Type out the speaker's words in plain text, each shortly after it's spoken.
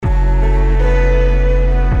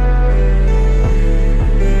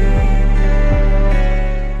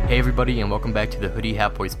everybody, and welcome back to the Hoodie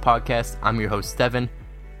Hat Boys podcast. I'm your host, Devin,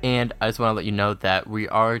 and I just want to let you know that we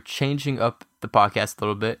are changing up the podcast a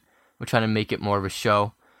little bit. We're trying to make it more of a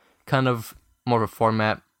show, kind of more of a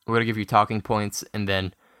format. We're going to give you talking points, and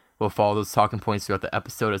then we'll follow those talking points throughout the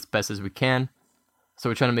episode as best as we can. So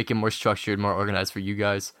we're trying to make it more structured, more organized for you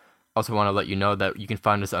guys. Also want to let you know that you can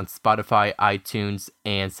find us on Spotify, iTunes,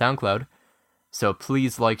 and SoundCloud. So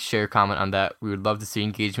please like, share, comment on that. We would love to see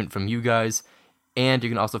engagement from you guys. And you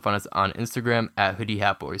can also find us on Instagram at Hoodie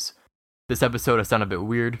Hat Boys. This episode has sounded a bit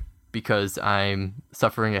weird because I'm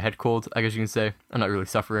suffering a head cold, I guess you can say. I'm not really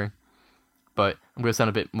suffering, but I'm going to sound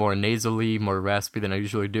a bit more nasally, more raspy than I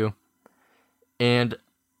usually do. And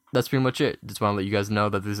that's pretty much it. Just want to let you guys know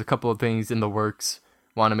that there's a couple of things in the works.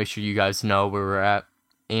 Want to make sure you guys know where we're at.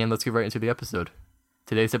 And let's get right into the episode.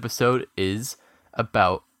 Today's episode is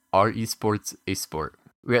about, are esports a sport?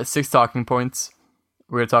 We got 6 talking points.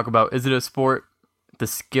 We're going to talk about, is it a sport? The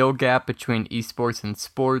skill gap between esports and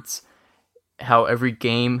sports, how every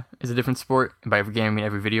game is a different sport, and by every game I mean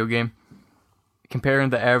every video game, comparing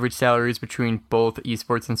the average salaries between both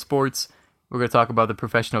esports and sports. We're going to talk about the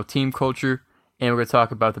professional team culture, and we're going to talk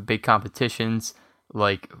about the big competitions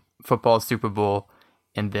like football, Super Bowl,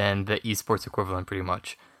 and then the esports equivalent pretty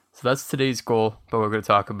much. So that's today's goal, but we're going to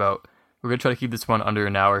talk about, we're going to try to keep this one under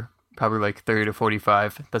an hour, probably like 30 to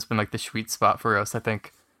 45. That's been like the sweet spot for us, I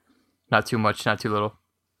think. Not too much, not too little.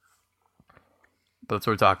 But that's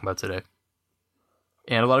what we're talking about today.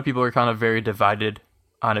 And a lot of people are kind of very divided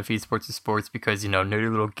on if esports is sports because,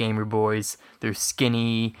 nerdy little gamer boys, they're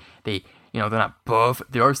skinny, they're not buff.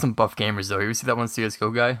 There are some buff gamers though. You ever see that one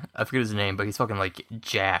CSGO guy? I forget his name, but he's fucking like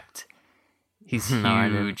jacked. He's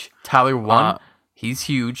huge. Tyler 1, he's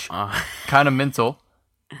huge. Kind of mental.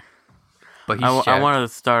 But he's jacked. I wanted to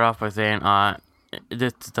start off by saying,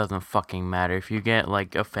 this doesn't fucking matter. If you get,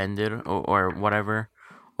 offended or whatever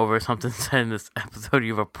over something said in this episode,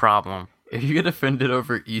 you have a problem. If you get offended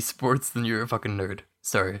over esports, then you're a fucking nerd.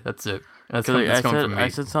 Sorry, that's it. That's coming from me. I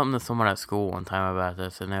said something to someone at school one time about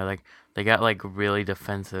this, and they got, really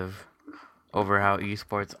defensive over how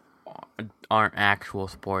esports aren't actual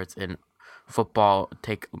sports, and football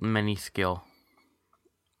take many skill.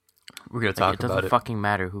 We're going to talk about it. It doesn't fucking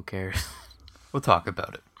matter. Who cares? We'll talk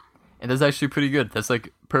about it. And that's actually pretty good. That's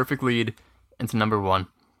perfect lead into number 1.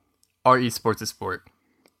 Are esports a sport?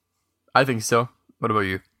 I think so. What about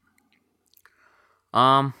you?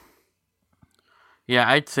 Yeah,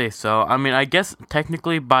 I'd say so. I mean, I guess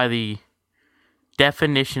technically by the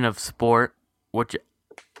definition of sport, which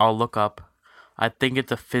I'll look up, I think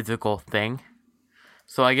it's a physical thing.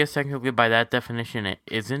 So I guess technically by that definition it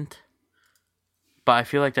isn't. But I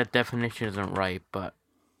feel like that definition isn't right, but...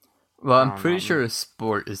 Well, I'm pretty sure a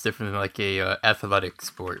sport is different than a athletic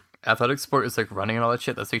sport. Athletic sport is running and all that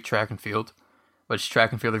shit. That's track and field. Which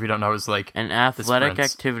track and field, if you don't know, is an athletic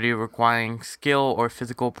activity requiring skill or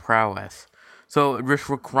physical prowess. So just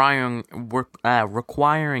requiring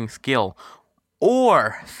skill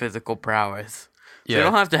or physical prowess. So you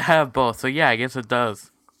don't have to have both. So yeah, I guess it does.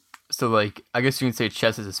 So I guess you can say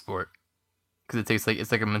chess is a sport because it takes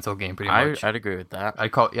it's like a mental game pretty much. I'd agree with that.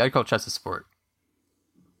 I'd call chess a sport.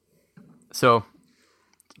 So,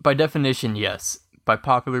 by definition, yes. By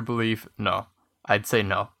popular belief, no. I'd say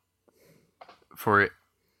no. For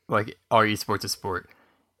are esports a sport?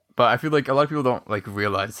 But I feel like a lot of people don't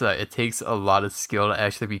realize that it takes a lot of skill to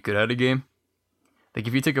actually be good at a game.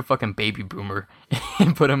 If you take a fucking baby boomer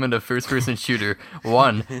and put him in a first-person shooter,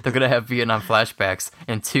 1, they're gonna have Vietnam flashbacks,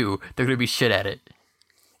 and 2, they're gonna be shit at it.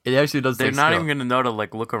 It actually does take skill. They're not even gonna know to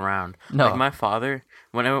look around. No. My father,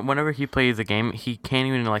 whenever he plays a game, he can't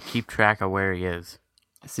even keep track of where he is.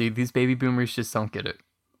 See, these baby boomers just don't get it.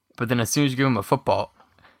 But then as soon as you give them a football,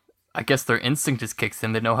 I guess their instinct just kicks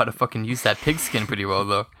in. They know how to fucking use that pigskin pretty well,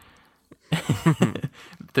 though.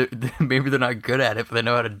 Maybe they're not good at it, but they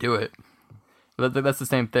know how to do it. But that's the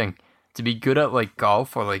same thing. To be good at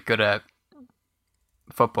golf or good at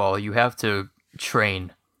football, you have to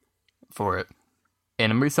train for it.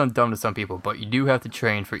 And it may sound dumb to some people, but you do have to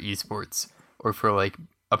train for esports or for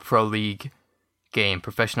a pro league game,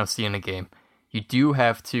 professional scene game. You do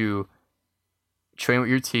have to train with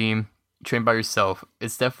your team, train by yourself.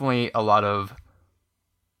 It's definitely a lot of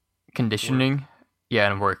conditioning. Work.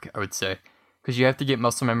 Yeah, and work, I would say. Because you have to get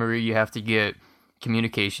muscle memory, you have to get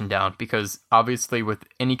communication down. Because obviously with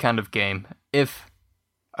any kind of game,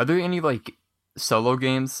 are there any solo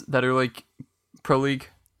games that are pro league?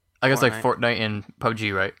 I guess Fortnite and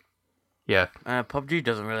PUBG, right? Yeah. PUBG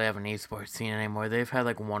doesn't really have an esports scene anymore. They've had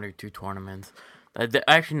 1 or 2 tournaments.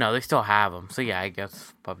 Actually, no, they still have them. So yeah, I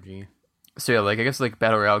guess PUBG. So yeah, I guess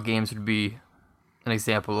Battle Royale games would be an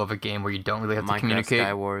example of a game where you don't really have to Minecraft communicate.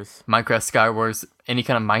 Skywars. Minecraft Skywars, any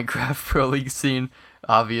kind of Minecraft Pro League scene,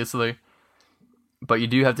 obviously. But you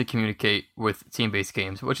do have to communicate with team-based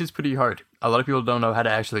games, which is pretty hard. A lot of people don't know how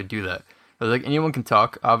to actually do that. Like, anyone can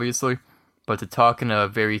talk, obviously, but to talk in a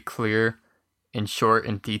very clear and short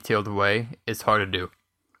and detailed way is hard to do.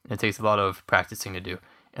 It takes a lot of practicing to do.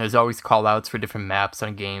 And there's always call-outs for different maps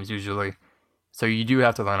on games, usually. So you do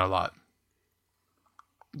have to learn a lot.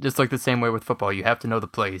 Just like the same way with football, you have to know the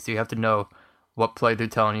plays. You have to know what play they're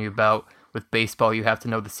telling you about. With baseball, you have to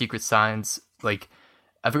know the secret signs. Like,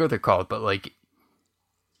 I forget what they're called, but like,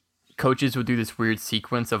 coaches would do this weird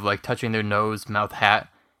sequence of like touching their nose, mouth, hat,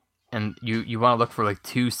 and you want to look for like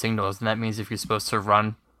 2 signals, and that means if you're supposed to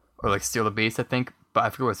run or like steal the base, I think, but I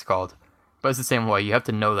forget what it's called. But it's the same way. You have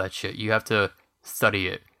to know that shit. You have to study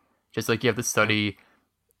it, just like you have to study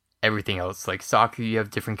everything else. Like soccer, you have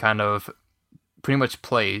different kind of pretty much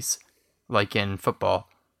plays, like in football.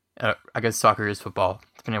 I guess soccer is football,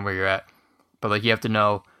 depending on where you're at. But like you have to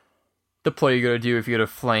know the play you gotta do if you gotta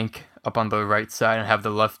flank up on the right side and have the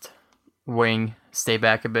left wing stay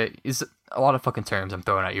back a bit. Is a lot of fucking terms I'm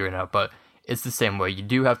throwing at you right now, but it's the same way. You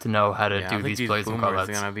do have to know how to do these plays and call outs.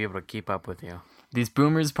 They're gonna be able to keep up with you. These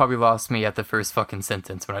boomers probably lost me at the first fucking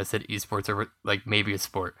sentence when I said esports are like maybe a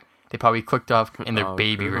sport. They probably clicked off in their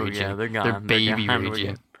baby raging. Yeah, they're gone. They're baby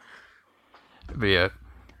raging. But yeah,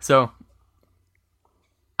 so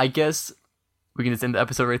I guess we can just end the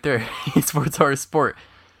episode right there. Esports are a sport.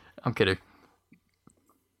 I'm kidding.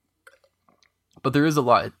 But there is a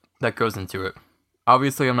lot that goes into it.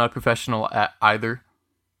 Obviously, I'm not a professional at either,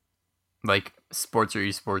 like sports or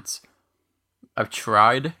esports. I've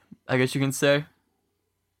tried, I guess you can say.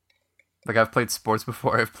 Like, I've played sports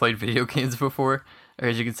before, I've played video games before. I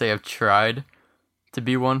guess you can say I've tried to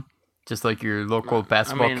be one. Just like your local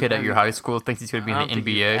basketball kid at your high school thinks he's going to be in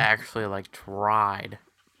the NBA. Actually, like, tried.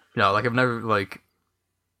 No, like, I've never, like,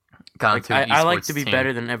 gone like, to an esports I like to be team.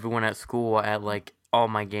 better than everyone at school at, like, all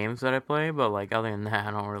my games that I play, but, like, other than that,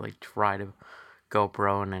 I don't really try to go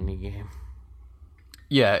pro in any game.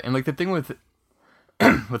 Yeah, and, like, the thing with,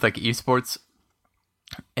 with, like, esports,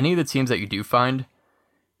 any of the teams that you do find,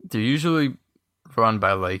 they're usually run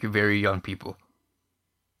by, like, very young people.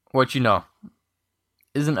 Which, you know,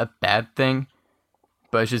 isn't a bad thing,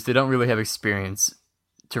 but it's just they don't really have experience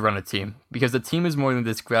to run a team. Because a team is more than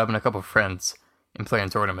just grabbing a couple friends and playing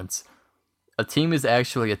tournaments. A team is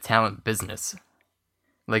actually a talent business.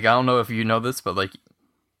 Like, I don't know if you know this, but, like,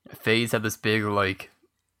 FaZe had this big, like,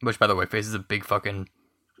 which, by the way, FaZe is a big fucking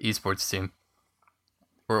esports team.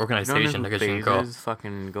 Or organization, I guess you can call it.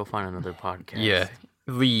 Fucking go find another podcast. Yeah,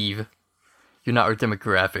 leave. You're not our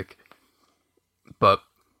demographic. But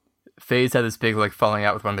FaZe had this big, like, falling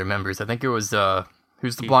out with one of their members. I think it was,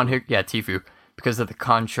 who's the blonde hair? Yeah, Tfue. Because of the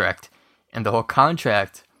contract. And the whole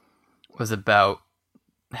contract was about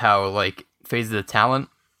how, like, FaZe is a talent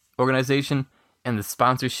organization, and the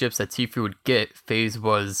sponsorships that Tfue would get, FaZe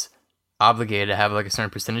was obligated to have, like, a certain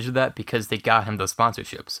percentage of that because they got him those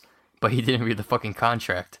sponsorships. But he didn't read the fucking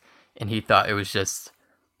contract, and he thought it was just,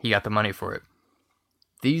 he got the money for it.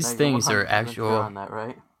 These things are actual... on that,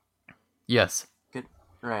 right? Yes. Good.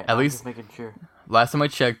 Right. At least, just making sure. Last time I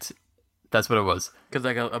checked, that's what it was. Because,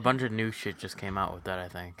 like, a bunch of new shit just came out with that, I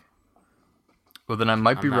think. Well, then I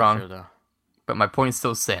might be I'm not wrong, sure, though. But my point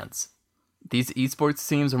still stands. These esports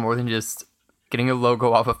teams are more than just getting a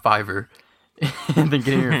logo off of Fiverr and then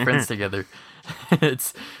getting your friends together.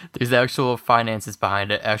 There's actual finances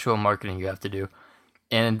behind it, actual marketing you have to do.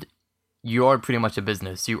 And you are pretty much a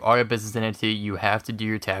business. You are a business entity. You have to do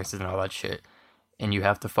your taxes and all that shit. And you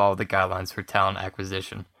have to follow the guidelines for talent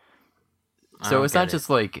acquisition. So it's not just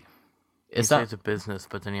like... It's a business,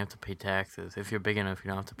 but then you have to pay taxes. If you're big enough, you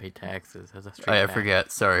don't have to pay taxes. That's a straight I forget.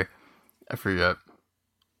 Sorry. I forgot.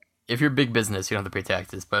 If you're big business, you don't have to pay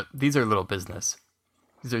taxes. But these are little business.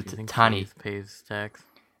 These are tiny. FaZe pays tax?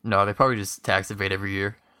 No, they probably just tax evade every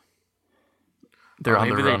year. They're on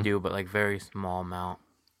the run. Maybe they do, but like very small amount.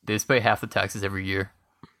 They just pay half the taxes every year.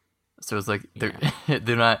 So it's like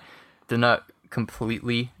they're not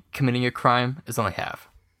completely committing a crime. It's only half.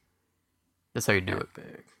 That's how you do it.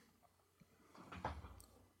 Big.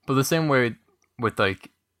 But the same way with like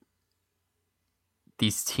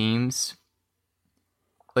these teams,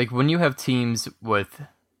 like when you have teams with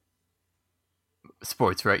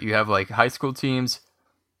sports, right? You have like high school teams,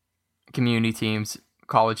 community teams,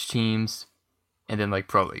 college teams, and then like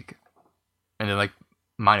pro league, and then like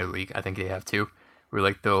minor league. I think they have too, where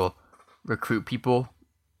like they'll recruit people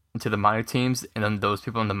into the minor teams, and then those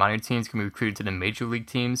people in the minor teams can be recruited to the major league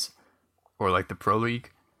teams, or like the pro league,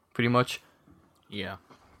 pretty much. Yeah.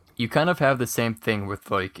 You kind of have the same thing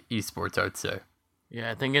with like esports, I'd say. Yeah,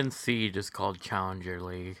 I think in Siege it's called Challenger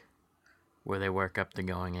League, where they work up to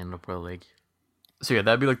going into Pro League. So yeah,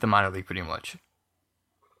 that'd be like the minor league pretty much.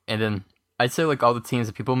 And then I'd say like all the teams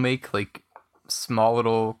that people make, like small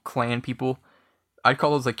little clan people, I'd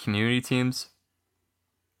call those like community teams.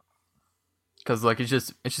 Cause like it's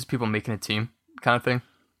just people making a team kind of thing.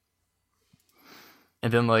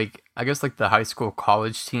 And then like I guess like the high school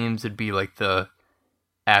college teams would be like the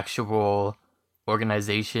actual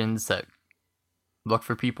organizations that look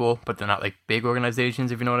for people, but they're not like big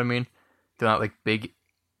organizations, if you know what I mean. They're not like big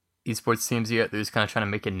esports teams yet. They're just kind of trying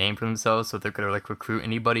to make a name for themselves, so they're gonna like recruit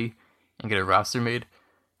anybody and get a roster made.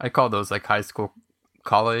 I call those like high school,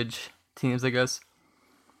 college teams, I guess.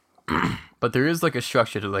 But there is like a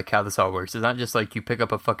structure to like how this all works. It's not just like you pick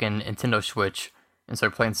up a fucking Nintendo Switch and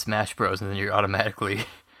start playing Smash Bros. And then you're automatically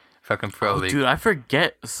fucking pro league. Dude, I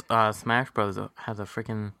forget Smash Bros. Has a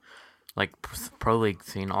freaking like Pro League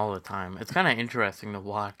scene all the time. It's kind of interesting to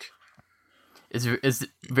watch. It's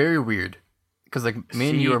very weird because like me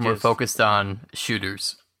and you are more focused on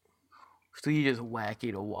shooters. Siege is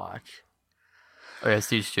wacky to watch. Oh yeah,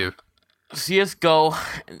 Siege too. CS:GO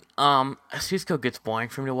gets boring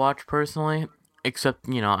for me to watch personally. Except,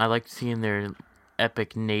 I like seeing their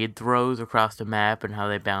epic nade throws across the map and how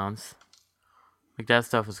they bounce. Like, that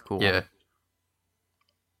stuff is cool. Yeah.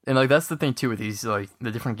 And like that's the thing too with these like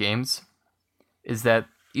the different games, is that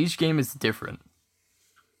each game is different.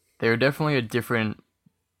 They're definitely a different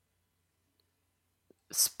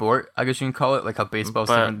sport, I guess you can call it, like how baseball's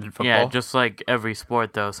different than football. Yeah, just like every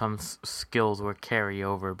sport though, some skills will carry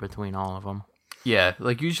over between all of them. Yeah,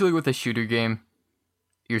 like usually with a shooter game,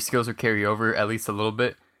 your skills will carry over at least a little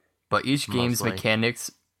bit, but each game's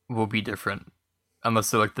mechanics will be different,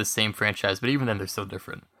 unless they're like the same franchise. But even then, they're still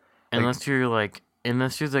different. Unless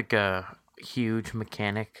there's like a huge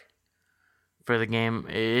mechanic for the game,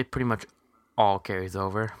 it pretty much all carries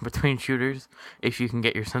over between shooters if you can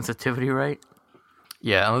get your sensitivity right.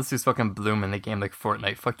 Yeah, unless there's fucking Bloom in the game like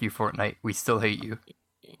Fortnite. Fuck you, Fortnite. We still hate you.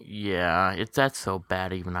 Yeah, that's so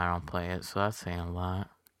bad even I don't play it, so that's saying a lot.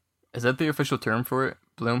 Is that the official term for it?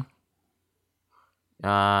 Bloom?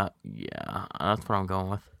 Yeah, that's what I'm going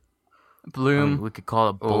with. Bloom. We could call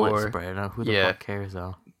it bullet spread. Who the fuck cares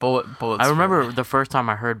though? Bullet I remember the first time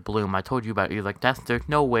I heard Bloom, I told you about it. You're like, there's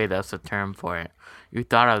no way that's a term for it. You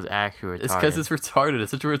thought I was actually retarded. It's because it's retarded. It's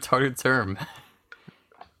such a retarded term.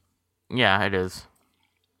 Yeah, it is.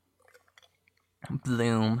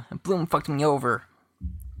 Bloom fucked me over.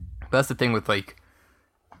 But that's the thing with like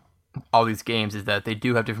all these games, is that they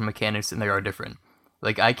do have different mechanics and they are different.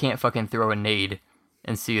 Like I can't fucking throw a nade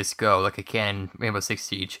in CS:GO like I can in Rainbow Six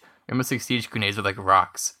Siege. Rainbow Six Siege grenades are like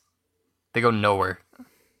rocks. They go nowhere.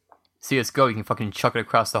 CS:GO, you can fucking chuck it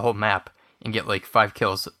across the whole map and get like 5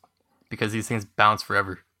 kills because these things bounce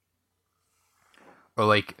forever. Or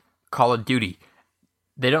like Call of Duty.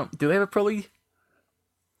 Do they have a pro league?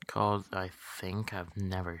 I think I've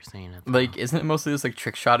never seen it. Like, isn't it mostly just like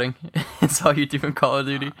trick shotting? It's all you do in Call of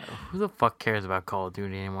Duty. Who the fuck cares about Call of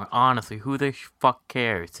Duty anymore? Honestly, who the fuck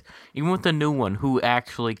cares? Even with the new one, who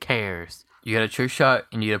actually cares? You got a trick shot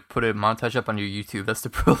and you gotta put a montage up on your YouTube. That's the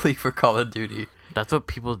pro league for Call of Duty. That's what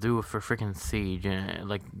people do for freaking Siege. And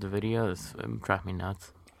like the videos drive me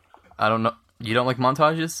nuts. I don't know. You don't like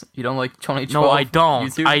montages? You don't like 2012? No, I don't.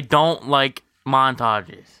 YouTube? I don't like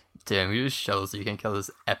montages. Damn, you just show so you can kill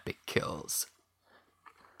those epic kills.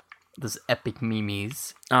 Those epic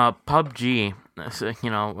memes. PUBG,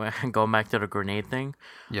 going back to the grenade thing,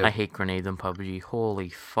 Yep. I hate grenades in PUBG. Holy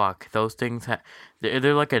fuck. Those things,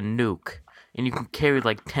 they're like a nuke, and you can carry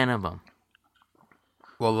like 10 of them.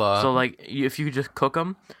 Well, so like, if you just cook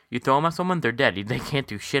them, you throw them at someone, they're dead. They can't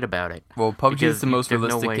do shit about it. Well, PUBG is the most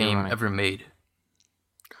realistic game ever made.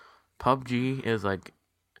 PUBG is like,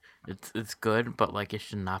 it's good, but like it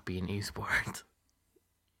should not be an esport.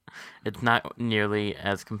 It's not nearly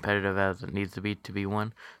as competitive as it needs to be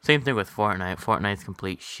one. Same thing with Fortnite. Fortnite's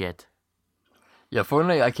complete shit. Yeah,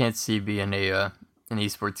 Fortnite I can't see being an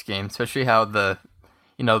esports game, especially how the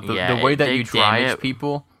way that you damage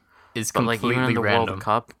people is completely like, even in the random. World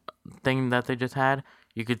Cup thing that they just had,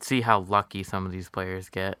 you could see how lucky some of these players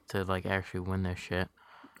get to like actually win their shit.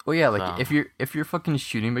 Well, yeah, like if your fucking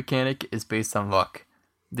shooting mechanic is based on luck,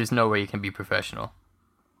 there's no way you can be professional.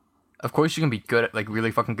 Of course you can be good at, like,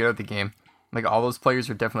 really fucking good at the game. Like, all those players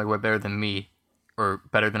are definitely way better than me, or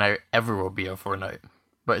better than I ever will be at Fortnite.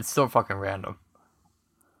 But it's still fucking random.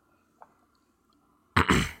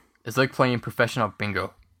 It's like playing professional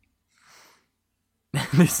bingo.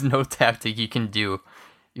 There's no tactic you can do.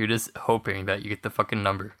 You're just hoping that you get the fucking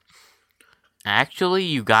number. Actually,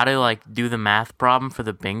 you gotta like do the math problem for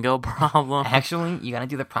the bingo problem. Actually, you gotta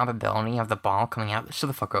do the probability of the ball coming out. Shut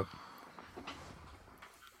the fuck up.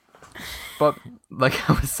 But, like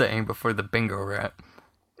I was saying before the bingo rant,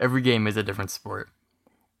 every game is a different sport.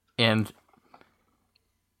 And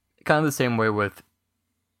kind of the same way with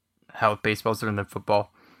how baseball's different than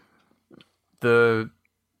football. I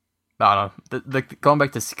don't know, going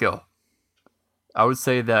back to skill, I would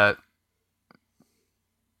say that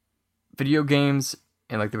video games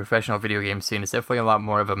and like the professional video game scene is definitely a lot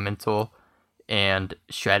more of a mental and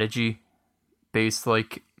strategy based,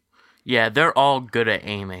 like, Yeah, they're all good at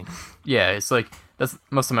aiming. yeah, it's like that's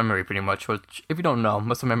muscle memory pretty much, which if you don't know,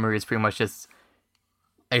 muscle memory is pretty much just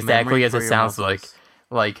exactly Memory as for it your sounds muscles.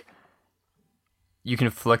 like you can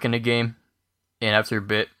flick in a game, and after a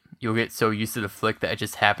bit you'll get so used to the flick that it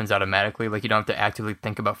just happens automatically, like you don't have to actively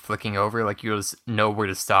think about flicking over, like you'll just know where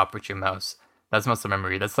to stop with your mouse. That's muscle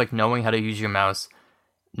memory. That's like knowing how to use your mouse,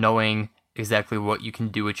 knowing exactly what you can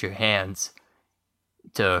do with your hands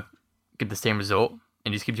to get the same result,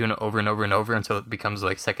 and you just keep doing it over and over and over until it becomes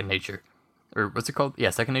like second nature. Or what's it called?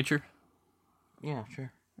 Yeah, second nature? Yeah,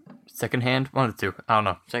 sure. Second hand? One of the two. I don't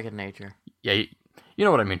know. Second nature. Yeah, you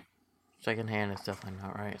know what I mean. Second hand is definitely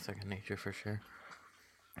not right. Second nature for sure.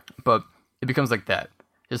 But it becomes like that.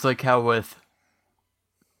 Just like how with,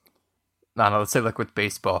 I don't know, let's say like with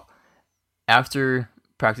baseball. After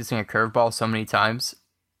practicing a curveball so many times,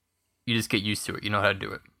 you just get used to it. You know how to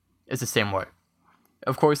do it. It's the same way.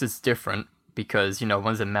 Of course, it's different because, you know,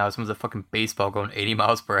 one's a mouse, one's a fucking baseball going 80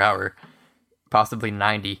 miles per hour, possibly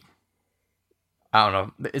 90. I don't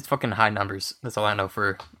know. It's fucking high numbers. That's all I know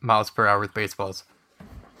for miles per hour with baseballs.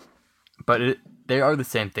 But they are the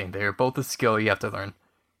same thing. They are both a skill you have to learn.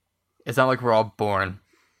 It's not like we're all born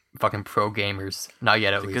fucking pro gamers. Not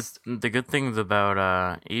yet, at least. The good things about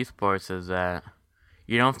esports is that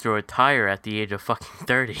you don't throw a tire at the age of fucking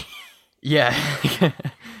 30. Yeah,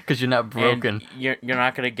 because you're not broken. And you're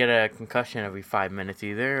not gonna get a concussion every 5 minutes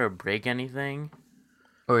either, or break anything.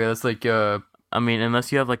 Oh yeah, that's like I mean,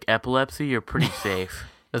 unless you have like epilepsy, you're pretty safe.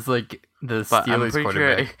 that's like the But I'm Steelers pretty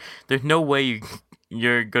quarterback. sure there's no way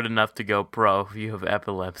you're good enough to go pro if you have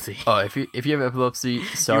epilepsy. Oh, if you have epilepsy,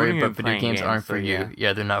 sorry, weren't but even video playing games games, aren't for so you. yeah.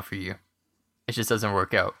 Yeah, they're not for you. It just doesn't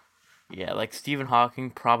work out. Yeah, like Stephen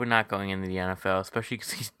Hawking, probably not going into the NFL, especially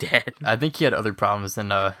because he's dead. I think he had other problems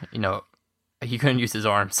than he couldn't use his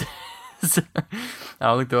arms. I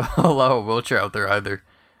don't think they'll allow a wheelchair out there either.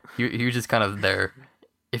 He was just kind of there.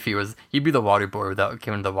 If he'd be the water boy without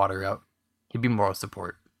giving the water out. He'd be moral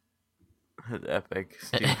support. Epic.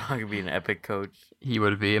 Stephen Hawking would be an epic coach. He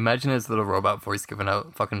would be. Imagine his little robot voice giving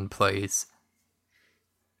out fucking plays.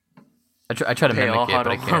 I try to They all mimic it, but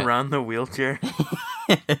I huddle can't. around the wheelchair.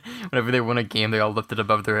 Whenever they win a game, they all lift it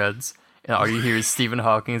above their heads. And all you hear is Stephen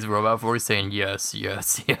Hawking's robot voice saying, yes,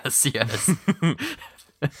 yes, yes, yes.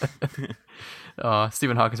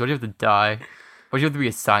 Stephen Hawking, why do you have to die? Why do you have to be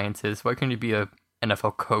a scientist? Why couldn't you be a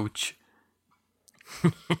NFL coach?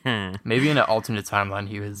 Maybe in an alternate timeline,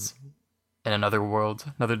 he was in another world,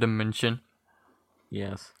 another dimension.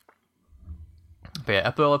 Yes. But yeah,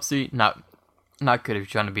 epilepsy, not good if you're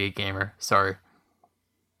trying to be a gamer. Sorry.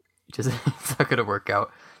 It's not gonna work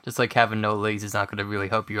out. Just like having no legs is not gonna really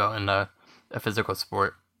help you out in a physical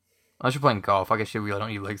sport. Unless you're playing golf, I guess you really don't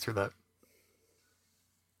need legs for that.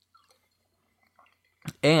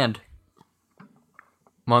 And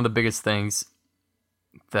one of the biggest things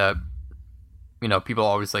that people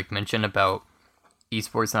always like mention about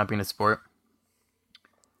esports not being a sport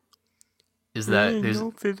is that there's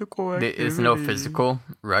no physical there's no physical,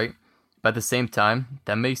 right? But at the same time,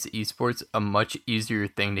 that makes esports a much easier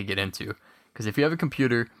thing to get into. Because if you have a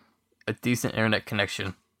computer, a decent internet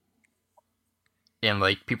connection, and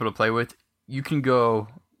like people to play with, you can go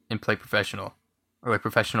and play professional or like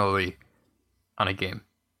professionally on a game.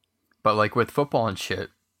 But like with football and shit,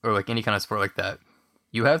 or like any kind of sport like that,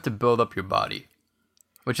 you have to build up your body,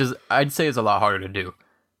 which is, I'd say, is a lot harder to do.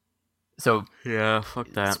 So Yeah, fuck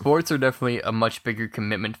that. sports are definitely a much bigger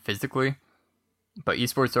commitment physically, but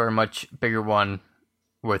esports are a much bigger one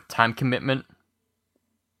with time commitment,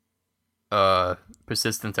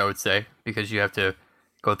 persistence, I would say, because you have to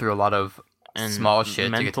go through a lot of And small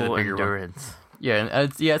shit to get to the mental bigger one. endurance. Yeah, and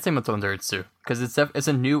I'd say mental endurance too, because it's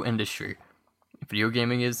a new industry. Video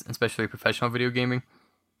gaming is, especially professional video gaming.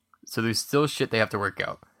 So there's still shit they have to work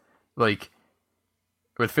out. Like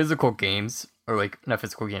with physical games, or like not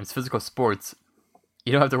physical games, physical sports,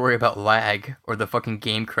 you don't have to worry about lag or the fucking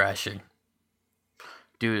game crashing.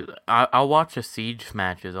 Dude, I'll watch the Siege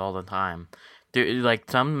matches all the time. Dude,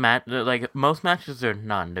 like like most matches are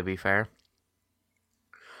none, to be fair.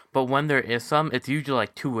 But when there is some, it's usually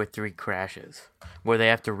like 2 or 3 crashes where they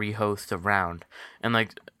have to rehost a round. And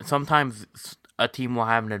like sometimes a team will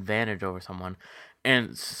have an advantage over someone.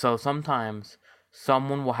 And so sometimes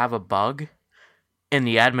someone will have a bug and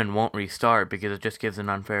the admin won't restart because it just gives an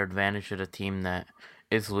unfair advantage to the team that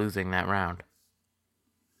is losing that round.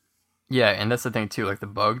 Yeah, and that's the thing too, like the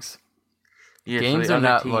bugs. Yeah, Games so are the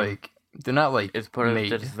not other team like they're not like is put at a made.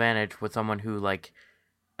 disadvantage with someone who like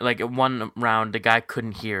one round the guy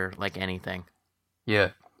couldn't hear like anything. Yeah,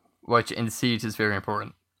 which in Siege is very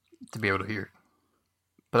important to be able to hear.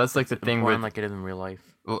 But that's like the thing with like it is in real life.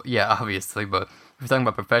 well, yeah, obviously, but if you're talking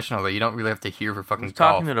about professionally, you don't really have to hear for fucking I'm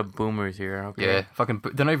talking golf. to the boomers here. Okay. Yeah, fucking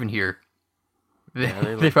they're not even here. Yeah,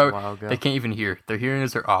 they they left a while ago. they can't even hear. Their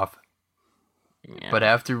hearings are off. Yeah. But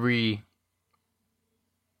after I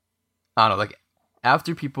don't know, like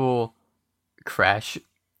after people crash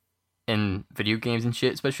in video games and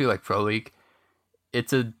shit, especially like Pro League,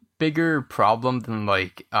 it's a bigger problem than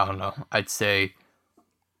like I don't know. I'd say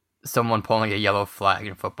someone pulling a yellow flag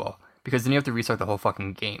in football because then you have to restart the whole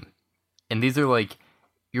fucking game. And these are like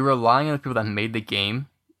you're relying on the people that made the game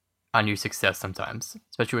on your success sometimes,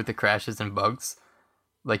 especially with the crashes and bugs.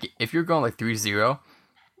 Like if you're going like 3-0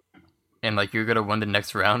 and like you're gonna win the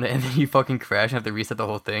next round and then you fucking crash and have to reset the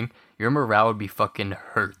whole thing, your morale would be fucking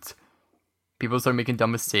hurt. People start making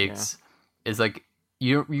dumb mistakes. It's like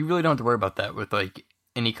you really don't have to worry about that with like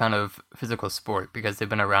any kind of physical sport because they've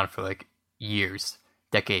been around for like years,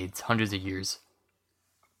 decades, hundreds of years.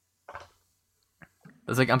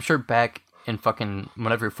 It's like I'm sure back in fucking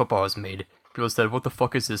whenever football was made, people said, "What the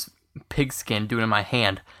fuck is this pigskin doing in my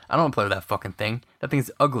hand? I don't want to play with that fucking thing. That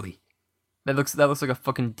thing's ugly. That looks like a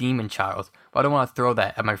fucking demon child. Why do I want to throw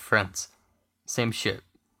that at my friends?" Same shit.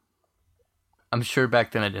 I'm sure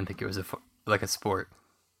back then I didn't think it was like a sport.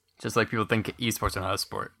 Just like people think esports are not a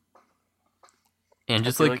sport. And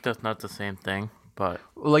just I feel like that's not the same thing, but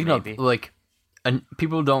like maybe. no, like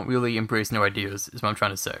people don't really embrace new ideas. Is what I'm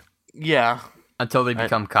trying to say. Yeah, Until they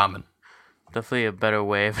become common. definitely a better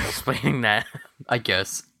way of explaining that. I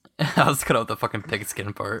guess. I was cut out the fucking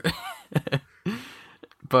pigskin part.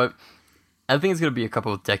 But I think it's gonna be a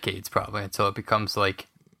couple of decades probably until it becomes like.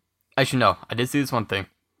 Actually, no. I did see this one thing.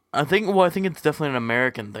 I think it's definitely an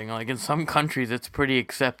American thing. Like in some countries, it's pretty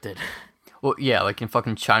accepted. Well, yeah, like in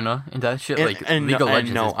fucking China and that shit. Like League of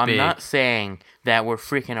Legends no, is I'm big. not saying that we're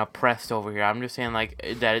freaking oppressed over here. I'm just saying like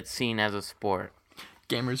that it's seen as a sport.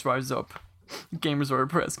 Gamers rise up. Gamers are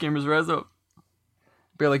oppressed. Gamers rise up.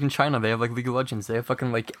 But like in China, they have like League of Legends. They have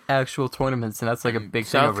fucking like actual tournaments, and that's like a big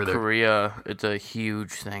thing over there. South Korea, it's a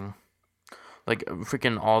huge thing. Like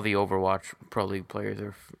freaking all the Overwatch Pro League players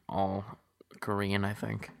are all Korean, I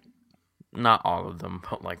think. Not all of them,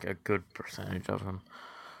 but like a good percentage of them.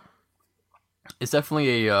 It's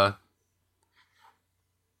definitely a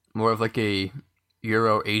more of like a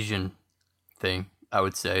Euro-Asian thing, I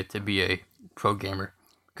would say, to be a pro gamer.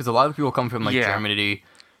 Because a lot of people come from like Germany,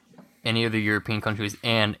 any of the European countries,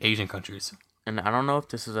 and Asian countries. And I don't know if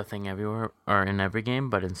this is a thing everywhere or in every game,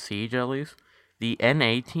 but in Siege at least, the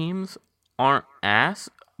NA teams aren't ass,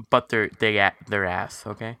 but they're ass.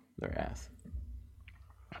 Okay, they're ass.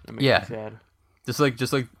 That makes me sad.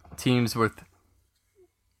 Just like teams with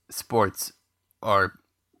sports are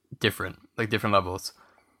different, like different levels.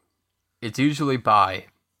 It's usually by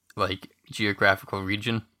like geographical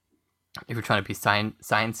region. If you're trying to be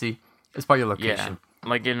sciencey, it's by your location. Yeah,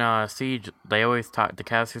 like in Siege, they always talk. The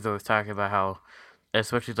casters always talk about how,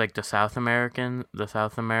 especially like the South America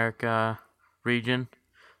region,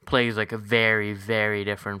 plays like a very, very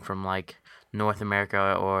different from like North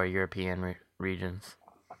America or European regions.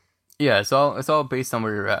 Yeah, it's all based on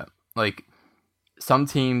where you're at. Like some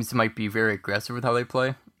teams might be very aggressive with how they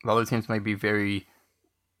play, while other teams might be very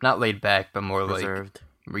not laid back, but more Reserved.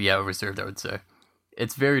 Reserved. I would say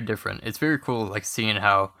it's very different. It's very cool, like seeing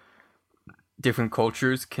how different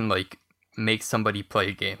cultures can like make somebody play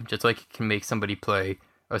a game, just like it can make somebody play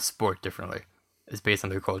a sport differently. It's based on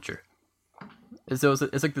their culture. It's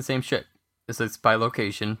like the same shit. It's like by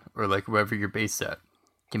location or like wherever you're based at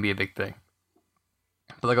can be a big thing.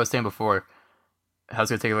 But like I was saying before, how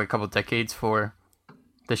it's gonna take like a couple decades for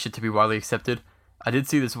this shit to be widely accepted. I did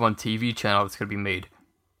see this one TV channel that's gonna be made,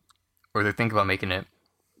 or they're thinking about making it,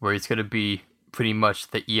 where it's gonna be pretty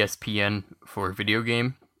much the ESPN for video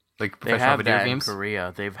game, like professional video games. In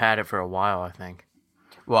Korea. They've had it for a while, I think.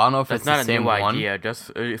 Well, I don't know if that's it's not the a same new one. idea.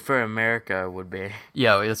 Just for America, it would be.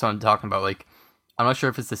 Yeah, that's what I'm talking about. Like, I'm not sure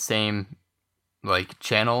if it's the same like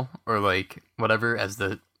channel or like whatever as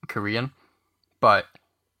the Korean, but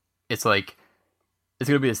it's like it's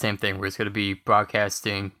gonna be the same thing where it's gonna be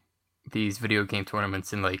broadcasting these video game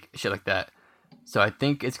tournaments and like shit like that. So I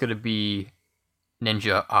think it's gonna be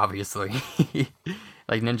Ninja, obviously.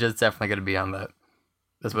 Like Ninja's definitely gonna be on that.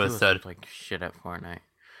 That's what He it was said. like shit at Fortnite.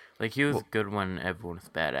 Like he was Well, good when everyone was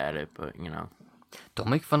bad at it, but don't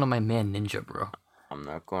make fun of my man Ninja, bro. I'm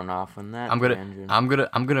not going off on that I'm gonna, tangent.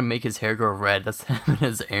 I'm gonna make his hair go red. That's him in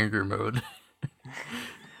his anger mode.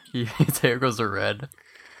 His hair goes red.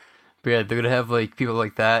 But yeah, they're gonna have like people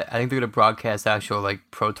like that. I think they're gonna broadcast actual like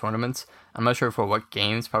pro tournaments. I'm not sure for what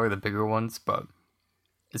games, probably the bigger ones, but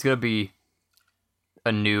it's gonna be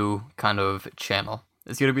a new kind of channel.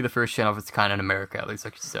 It's gonna be the first channel of its kind in America, at least,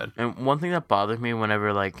 like you said. And one thing that bothers me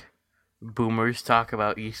whenever like boomers talk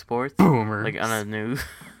about esports, Boomers. like on the news,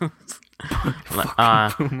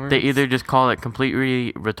 Fucking boomers. they either just call it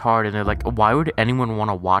completely retarded. And they're like, why would anyone want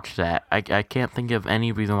to watch that? I can't think of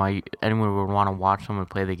any reason why anyone would want to watch someone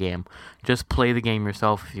play the game. Just play the game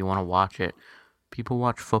yourself if you want to watch it. People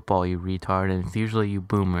watch football, you retard, and it's usually you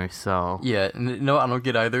boomers. So Yeah, no, I don't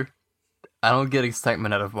get either. I don't get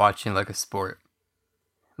excitement out of watching like a sport.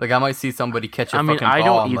 Like I might see somebody catch a I mean, fucking I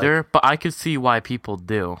ball. don't either, but I could see why people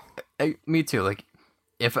do. Me too. Like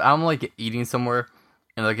if I'm like eating somewhere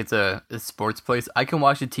and like it's a sports place, I can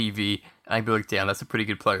watch the TV and I can be like, damn, that's a pretty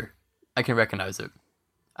good player. I can recognize it.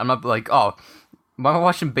 I'm not like, oh, why am I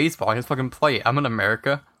watching baseball? I just fucking play it. I'm in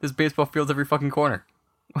America. There's baseball fields every fucking corner.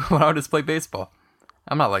 Why don't I just play baseball?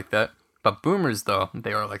 I'm not like that. But boomers, though,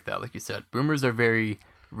 they are like that, like you said. Boomers are very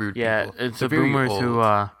rude Yeah, people. it's They're the very boomers old.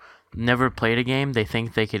 who never played a game. They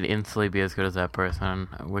think they could instantly be as good as that person,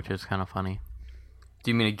 which is kind of funny. Do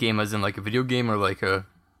you mean a game as in like a video game or like a...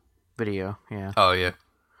 Video, yeah. Oh, yeah.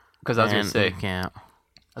 Because I was going And to say... you can't.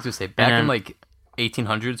 Back in then- like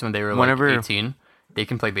 1800s when they were Whenever- like 18, they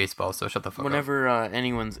can play baseball, so shut the fuck up. Whenever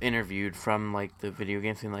anyone's interviewed from like the video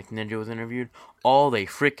game scene, like Ninja was interviewed, all they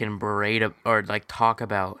freaking berate or like talk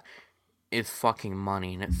about is fucking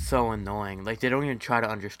money, and it's so annoying. Like they don't even try to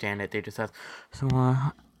understand it. They just ask, "So,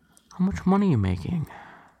 how much money are you making?"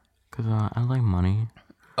 Cause I like money.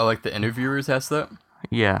 Oh, like the interviewers asked that?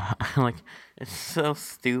 Yeah, like it's so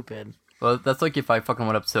stupid. Well, that's like if I fucking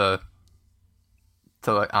went up to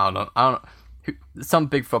like, I don't know, some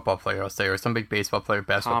big football player, I'll say, or some big baseball player,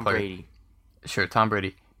 basketball Tom player. Brady. Sure, Tom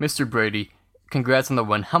Brady. Mr. Brady, congrats on the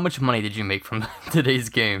win. How much money did you make from today's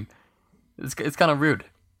game? It's kind of rude.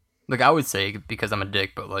 Like, I would say, because I'm a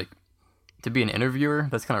dick, but, like, to be an interviewer,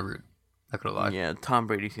 that's kind of rude. Not gonna lie. Yeah, Tom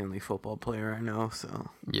Brady's the only football player I know, so.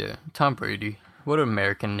 Yeah, Tom Brady. What an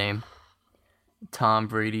American name. Tom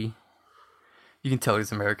Brady. You can tell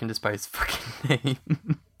he's American just by his fucking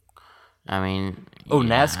name. I mean. Oh,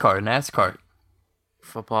 yeah, NASCAR.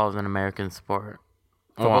 Football is an American sport.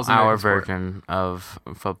 Football's Well, an our American sport. version of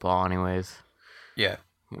football, anyways. Yeah.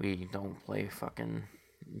 We don't play fucking.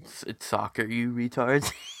 It's soccer, you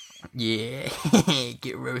retards. Yeah.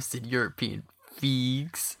 Get roasted, European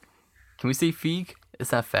feegs. Can we say feeg?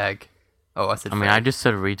 It's not fag. Oh, I said I fag. mean, I just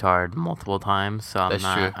said retard multiple times, so That's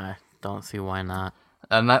true. I don't see why not.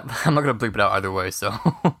 I'm not gonna bleep it out either way, so.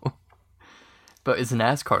 But is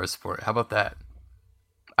NASCAR a sport? How about that?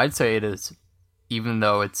 I'd say it is. Even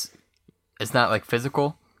though it's not like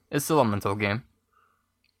physical, it's still a mental game.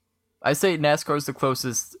 I say NASCAR is the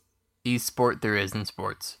closest e-sport there is in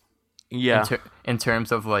sports. Yeah. In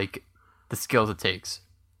terms of like the skills it takes.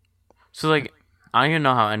 So like, I don't even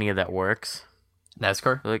know how any of that works.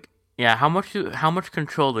 NASCAR? Like, yeah, how much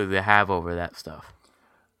control do they have over that stuff?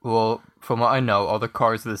 Well, from what I know, all the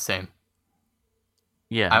cars are the same.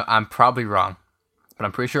 Yeah. I'm probably wrong, but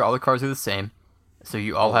I'm pretty sure all the cars are the same. So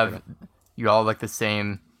you all have like the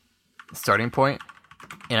same starting point,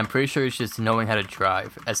 and I'm pretty sure it's just knowing how to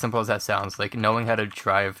drive. As simple as that sounds, like knowing how to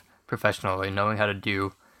drive professionally, knowing how to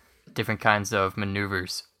do different kinds of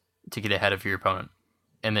maneuvers to get ahead of your opponent,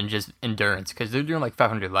 and then just endurance because they're doing like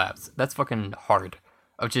 500 laps. That's fucking hard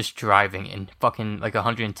of just driving in fucking like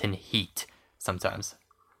 110 heat sometimes.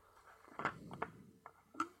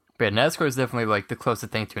 But yeah, NASCAR is definitely like the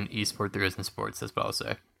closest thing to an esport there is in sports. That's what I'll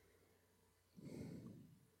say.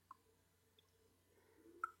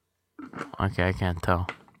 Okay, I can't tell.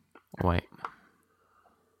 Wait.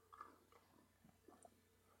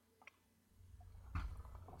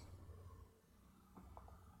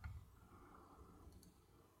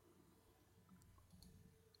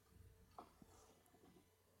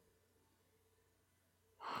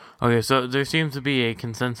 Okay, so there seems to be a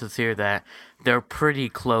consensus here that they're pretty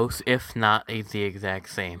close, if not the exact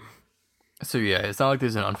same. So yeah, it's not like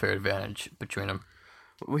there's an unfair advantage between them.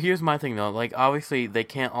 Well, here's my thing though. Like, obviously, they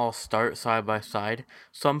can't all start side by side.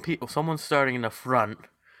 Someone's starting in the front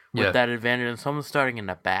with Yeah. that advantage, and someone's starting in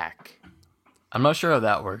the back. I'm not sure how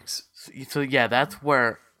that works. So yeah, that's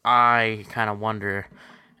where I kind of wonder.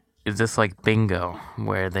 is this like bingo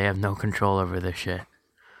where they have no control over this shit?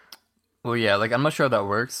 Well, yeah, like I'm not sure how that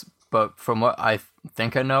works, but from what I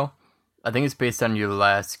think I know, I think it's based on your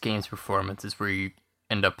last game's performance is where you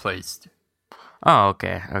end up placed. Oh,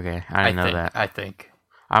 okay. I didn't know that. I think.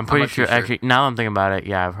 I'm pretty not too sure. sure. Actually, now that I'm thinking about it,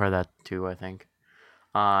 yeah, I've heard that too. I think.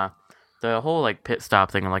 The whole like pit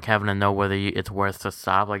stop thing and like having to know whether it's worth to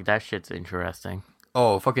stop, like that shit's interesting.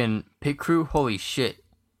 Oh, fucking pit crew! Holy shit!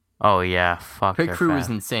 Oh yeah, fuck. Pit crew is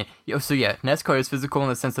insane. Yo, so yeah, NASCAR is physical in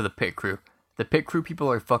the sense of the pit crew. The pit crew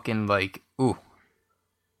people are fucking like, ooh.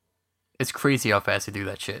 It's crazy how fast they do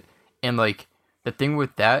that shit. And like, the thing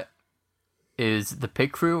with that is the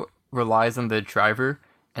pit crew relies on the driver,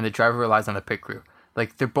 and the driver relies on the pit crew.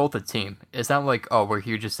 Like, they're both a team. It's not like, oh, we're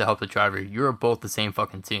here just to help the driver. You're both the same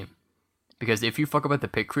fucking team. Because if you fuck up at the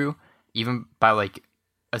pit crew, even by like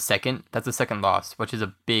a second, that's a second loss, which is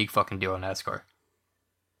a big fucking deal in NASCAR.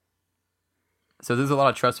 So there's a lot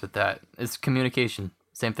of trust with that. It's communication.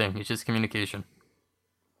 Same thing. It's just communication.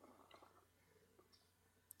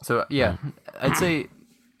 So yeah, I'd say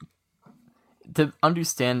to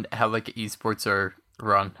understand how like esports are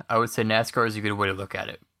run, I would say NASCAR is a good way to look at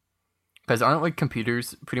it. Because aren't like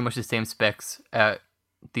computers pretty much the same specs at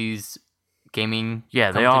these gaming?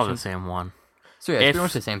 Yeah, they all have the same one. So yeah, it's pretty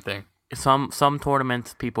much the same thing. Some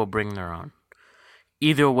tournaments people bring their own.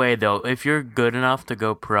 Either way though, if you're good enough to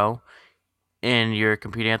go pro and you're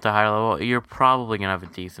competing at the higher level, you're probably gonna have a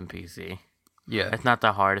decent PC. Yeah, it's not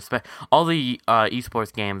that hard. All the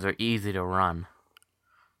esports games are easy to run.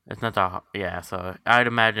 It's not that hard. Yeah, so I'd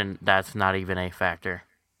imagine that's not even a factor.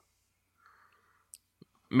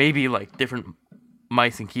 Maybe like different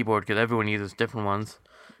mice and keyboard because everyone uses different ones.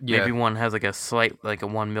 Yeah. Maybe one has like a slight, like a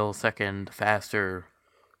 1 millisecond faster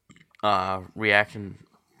reaction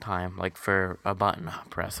time, like for a button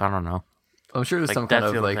press. I don't know. I'm sure there's like, some kind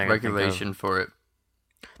of like regulation for it.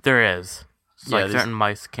 There is. So, yeah, like certain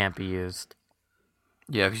mice can't be used.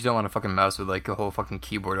 Yeah, because you don't want a fucking mouse with like a whole fucking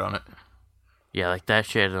keyboard on it. Yeah, like that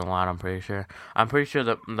shit isn't allowed, I'm pretty sure. I'm pretty sure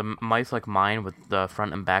the mice like mine with the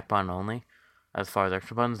front and back button only, as far as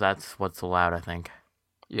extra buttons, that's what's allowed, I think.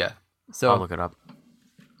 Yeah. So I'll look it up.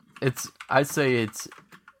 I'd say it's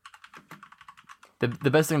the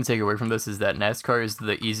best thing to take away from this is that NASCAR is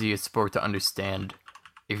the easiest sport to understand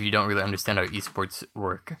if you don't really understand how esports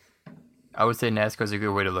work. I would say NASCAR is a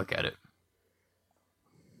good way to look at it.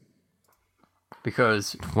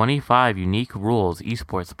 Because 25 unique rules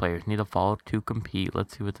esports players need to follow to compete.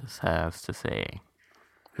 Let's see what this has to say.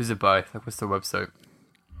 Who's it by? Like, what's the website?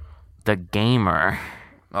 The Gamer.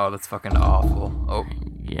 Oh, that's fucking awful. Oh.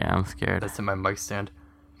 Yeah, I'm scared. That's in my mic stand.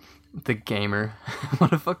 The Gamer.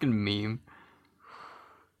 What a fucking meme.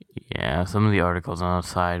 Yeah, some of the articles on the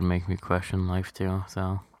side make me question life too,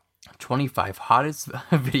 so. 25 hottest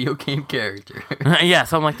video game character. Yeah,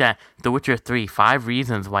 something like that. The Witcher 3, 5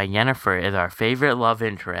 reasons why Yennefer is our favorite love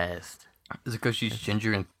interest. Is it because she's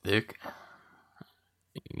ginger and thick?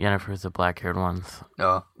 Yennefer is the black-haired ones.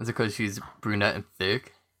 Oh, is it because she's brunette and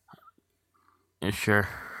thick? Yeah, sure.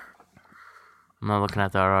 I'm not looking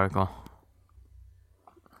at that article.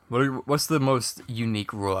 What's the most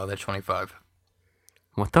unique rule out of that 25?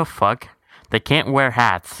 What the fuck? They can't wear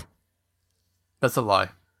hats. That's a lie.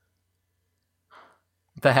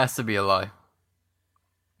 That has to be a lie.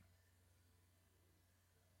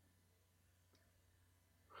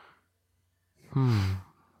 I'm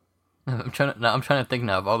trying to think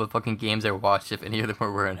now of all the fucking games I watched if any of them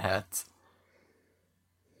were wearing hats.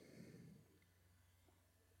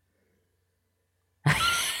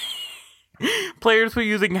 Players were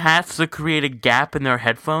using hats to create a gap in their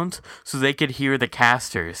headphones so they could hear the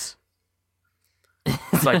casters.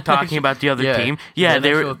 It's like talking about the other team. Yeah,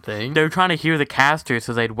 they were trying to hear the casters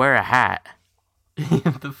so they'd wear a hat.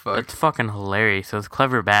 What the fuck? That's fucking hilarious. Those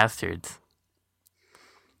clever bastards.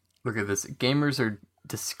 Look at this. Gamers are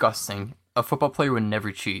disgusting. A football player would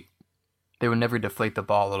never cheat. They would never deflate the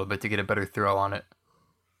ball a little bit to get a better throw on it.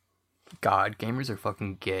 God, gamers are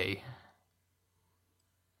fucking gay.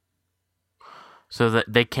 So that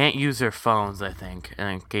they can't use their phones, I think,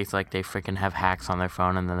 in case like they freaking have hacks on their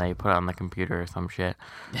phone and then they put it on the computer or some shit.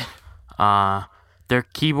 Their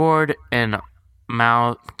keyboard,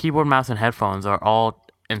 mouse, and headphones are all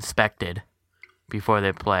inspected before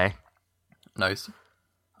they play. Nice.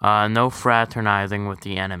 No fraternizing with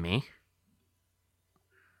the enemy.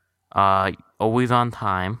 Always on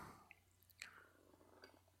time.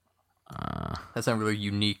 That's not really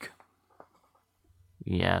unique.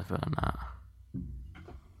 Yeah, but not.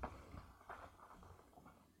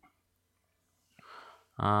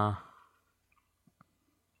 I'd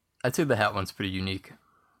say the hat one's pretty unique.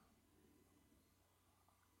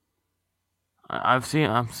 I've seen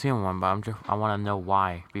one, but I want to know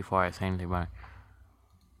why before I say anything about it.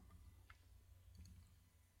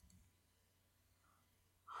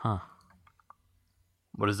 Huh.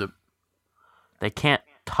 What is it? They can't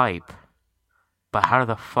type, but how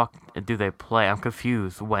the fuck do they play? I'm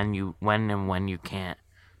confused when you can't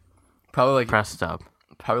Probably like press stub.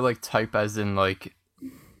 Probably like type as in like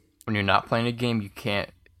when you're not playing a game, you can't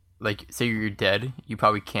like say you're dead. You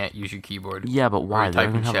probably can't use your keyboard. Yeah, but why? They type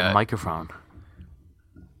don't in even have a chat. microphone.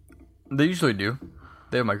 They usually do.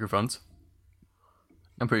 They have microphones.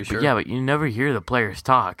 I'm pretty sure. Yeah, but you never hear the players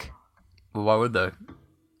talk. Well, why would they?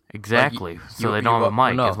 Exactly. Like, so they don't have a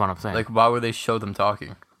mic, no. is what I'm saying. Like, why would they show them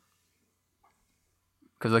talking?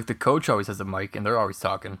 Because, like, the coach always has a mic, and they're always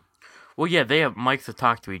talking. Well, yeah, they have mics to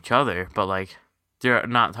talk to each other, but, like, they're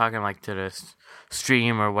not talking, like, to the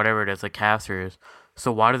stream or whatever it is, like, casters.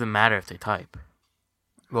 So why does it matter if they type?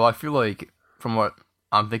 Well, I feel like, from what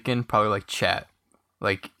I'm thinking, probably, like, chat.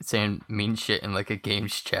 Like, saying mean shit in, like, a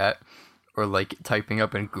game's chat. Or, like, typing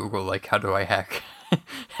up in Google, like, how do I hack?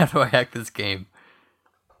 How do I hack this game?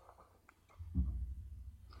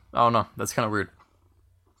 I don't know. That's kind of weird.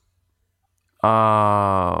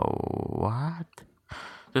 What?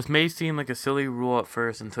 This may seem like a silly rule at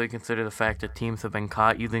first until you consider the fact that teams have been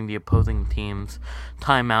caught using the opposing team's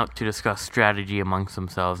timeout to discuss strategy amongst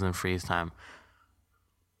themselves in freeze time.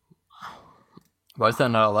 Why is that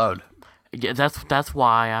not allowed? Yeah, that's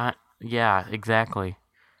why yeah, exactly.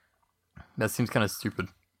 That seems kind of stupid.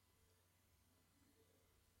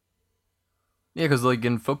 Yeah, because, like,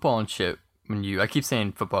 in football and shit, I keep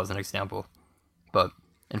saying football as an example, but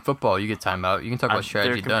in football, you get timeout. You can talk about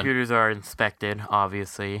strategy their computers are inspected,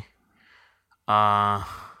 obviously. I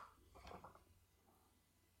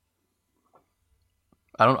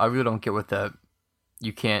really don't get what that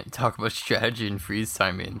you can't talk about strategy in freeze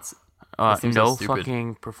time means. No so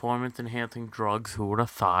fucking performance-enhancing drugs. Who would have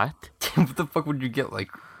thought? What the fuck would you get, like,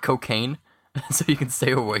 cocaine? So you can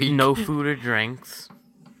stay awake? No food or drinks.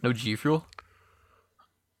 No G Fuel?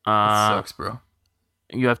 That sucks, bro.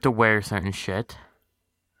 You have to wear certain shit.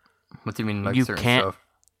 What do you mean, like, you certain can't, stuff?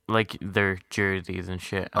 Like their jerseys and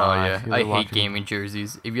shit. Oh, yeah. I hate gaming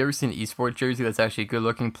jerseys. Have you ever seen an esports jersey that's actually good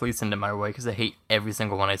looking? Please send it my way, because I hate every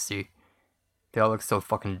single one I see. They all look so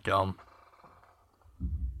fucking dumb.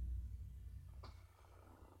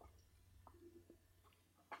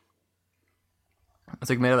 It's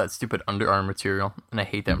like made of that stupid Under Armour material, and I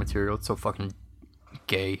hate that material. It's so fucking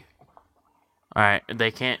gay. Alright,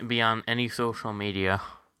 they can't be on any social media.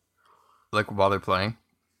 Like, while they're playing?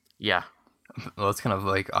 Yeah. Well, that's kind of,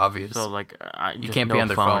 like, obvious. So, like, you can't be on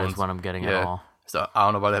their phones. Is what I'm getting at all. So, I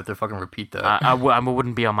don't know why they have to fucking repeat that. I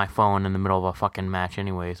wouldn't be on my phone in the middle of a fucking match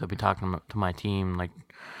anyways. I'd be talking to my team, like,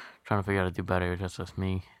 trying to figure out how to do better. That's just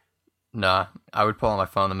me. Nah, I would pull out my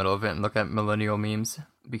phone in the middle of it and look at millennial memes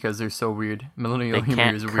because they're so weird. Millennial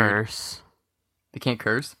humor is weird. They can't curse. They can't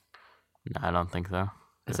curse? No, I don't think so.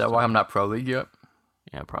 Is that why I'm not pro league yet?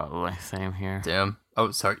 Yeah, probably. Same here. Damn.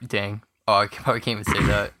 Oh, sorry. Dang. Oh, I probably can't even say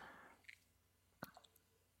that.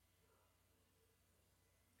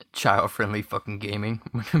 Child-friendly fucking gaming.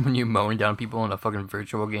 When you're mowing down people in a fucking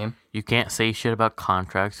virtual game. You can't say shit about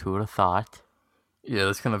contracts. Who would have thought? Yeah,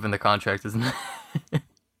 that's kind of in the contract, isn't it?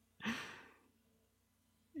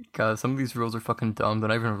 God, some of these rules are fucking dumb. They're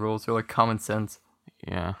not even rules. They're like common sense.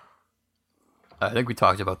 Yeah. I think we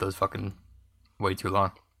talked about those fucking way too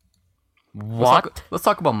long. What? Let's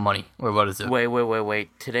talk about money. Wait, what is it? Wait.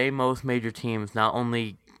 Today, most major teams not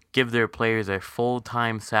only give their players a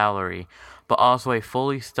full-time salary, but also a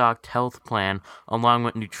fully stocked health plan, along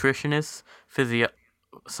with nutritionists,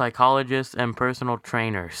 psychologists, and personal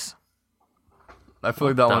trainers. I feel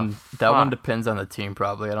like that one depends on the team.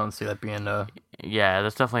 Probably, I don't see that being Yeah,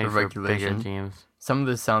 that's definitely for regulation. bigger teams. Some of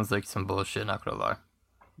this sounds like some bullshit. Not gonna lie.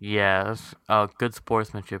 Yeah, that's good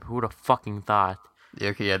sportsmanship. Who would have fucking thought? Yeah,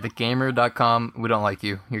 okay, yeah. TheGamer.com. We don't like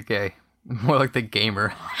you. You're gay. More like the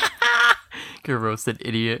gamer. Get roasted,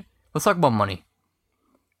 idiot. Let's talk about money.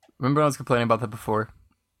 Remember I was complaining about that before?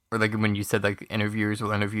 Or like when you said like interviewers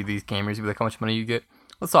will interview these gamers, be like, how much money you get?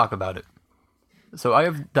 Let's talk about it. So I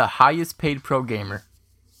have the highest paid pro gamer,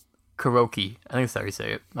 Kuroki. I think that's how you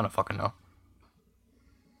say it. I don't fucking know.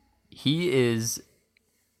 He is,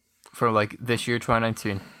 for like this year,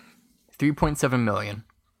 2019, 3.7 million.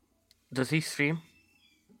 Does he stream?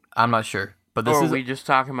 I'm not sure. But this or are is we just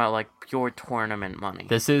talking about like pure tournament money?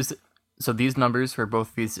 So these numbers for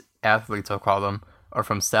both these athletes, I'll call them, are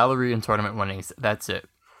from salary and tournament winnings. That's it.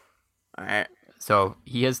 Alright. So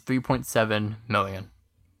he has 3.7 million.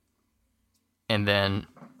 And then,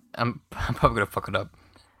 I'm probably going to fuck it up.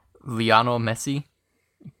 Lionel Messi,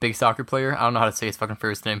 big soccer player. I don't know how to say his fucking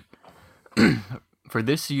first name. for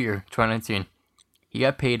this year, 2019, he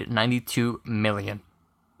got paid $92 million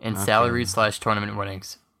in Okay. salary/tournament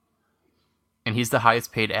winnings, and he's the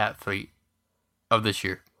highest paid athlete of this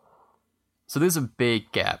year. So there's a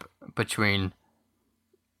big gap between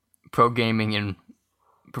pro gaming and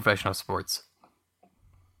professional sports.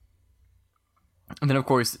 And then, of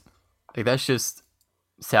course, like that's just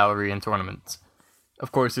salary and tournaments.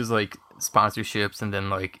 Of course, there's like sponsorships and then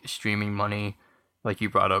like streaming money, like you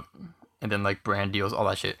brought up, and then like brand deals, all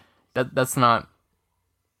that shit. That's not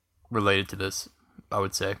related to this, I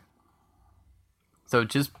would say. So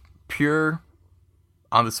just pure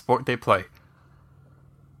on the sport they play.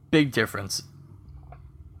 Big difference.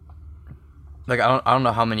 Like I don't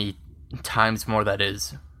know how many times more that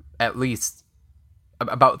is. At least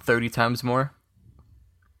about 30 times more.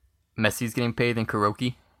 Messi's getting paid than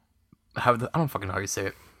Kuroki. I don't fucking know how you say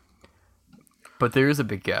it. But there is a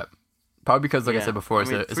big gap. Probably because, like I said before,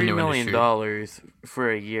 it's a new industry. $3 million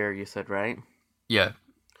for a year, you said, right? Yeah.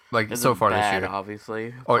 Like, Isn't so far bad, this year.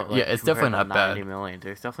 Obviously. Or, but, like, yeah, it's definitely not bad. $90 million.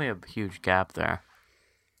 There's definitely a huge gap there.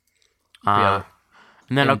 Yeah.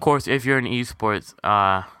 And then, of course, if you're an esports,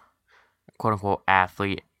 quote-unquote,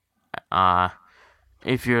 athlete,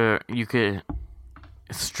 if you could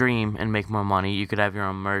stream and make more money, you could have your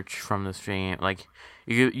own merch from the stream. Like,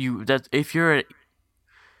 if you play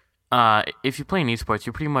in esports,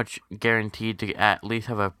 you're pretty much guaranteed to at least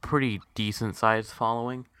have a pretty decent sized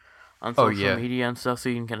following on social media and stuff, so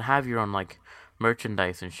you can have your own like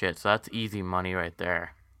merchandise and shit. So that's easy money right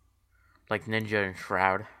there. Like Ninja and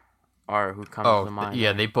Shroud are who comes to mind.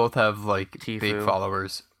 Yeah, they both have like Tfue. big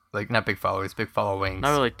followers. Like not big followers, big followings.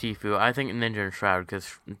 Not really Tfue. I think Ninja and Shroud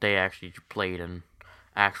because they actually played in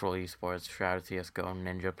actual esports. Shroud CS:GO and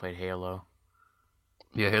Ninja played Halo.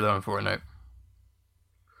 Yeah, Halo and Fortnite.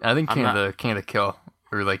 And I think King of the Kill,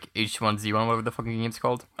 or like H1Z1, whatever the fucking game's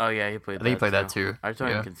called. Oh yeah, he played. I think he played that too. I don't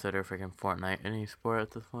even consider freaking Fortnite an esport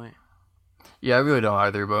at this point. Yeah, I really don't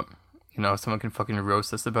either, but you know, someone can fucking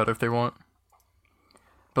roast us about it if they want.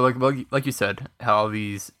 But like you said, how all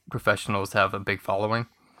these professionals have a big following.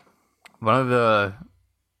 One of the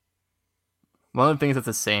things that's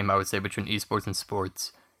the same, I would say, between esports and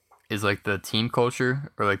sports is like the team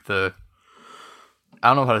culture, or like the,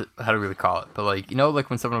 I don't know how to really call it, but like, you know, like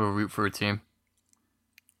when someone will root for a team.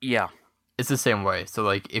 Yeah. It's the same way. So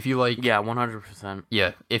like, if you like, yeah, 100%.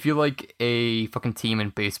 Yeah, if you like a fucking team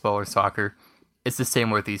in baseball or soccer, it's the same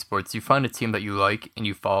way with esports. You find a team that you like and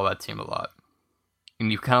you follow that team a lot,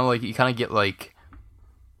 and you kind of get like,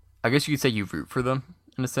 I guess you could say you root for them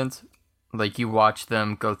in a sense. Like you watch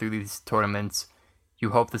them go through these tournaments,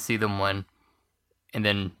 you hope to see them win, and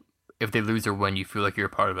then if they lose or win, you feel like you're a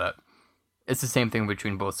part of that. It's the same thing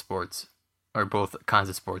between both sports, or both kinds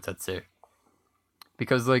of sports, I'd say.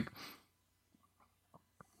 Because like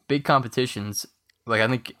big competitions, like I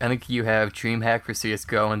think you have DreamHack for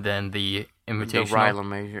CS:GO, and then the Invitational. The Ryla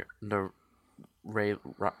Major,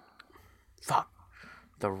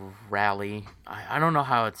 the Rally. I don't know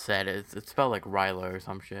how it's said. It's spelled like Ryla or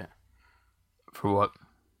some shit. For what?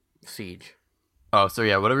 Siege. Oh, so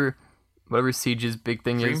yeah, whatever Siege's big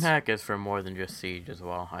thing is. DreamHack is for more than just Siege as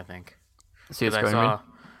well, I think. CS:GO, you mean?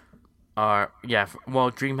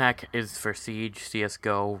 DreamHack is for Siege,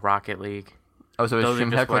 CS:GO, Rocket League. Oh, so is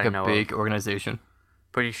DreamHack like a big organization?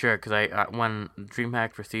 Pretty sure, because I when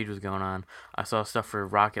DreamHack for Siege was going on, I saw stuff for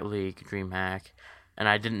Rocket League, DreamHack, and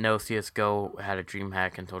I didn't know CS:GO had a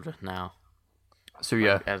DreamHack until just now. So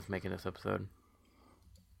yeah, as making this episode.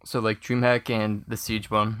 So like DreamHack and the Siege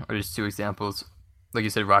one are just two examples. Like you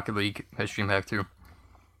said, Rocket League has DreamHack too.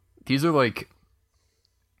 These are like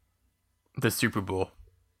the Super Bowl,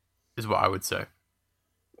 is what I would say,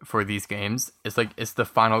 for these games. It's like, it's the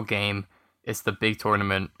final game. It's the big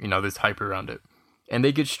tournament. You know, there's hype around it. And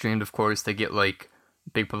they get streamed, of course. They get like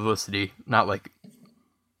big publicity. Not like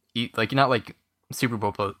Super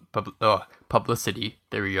Bowl publicity.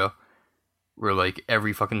 There we go. Where like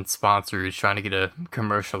every fucking sponsor is trying to get a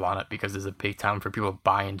commercial on it because there's a big time for people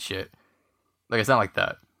buying shit. Like, it's not like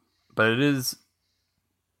that. But it is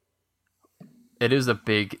a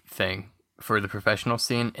big thing for the professional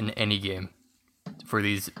scene in any game for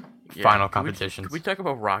these final competitions. Can we talk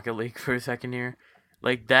about Rocket League for a second here?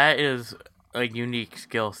 Like, that is a unique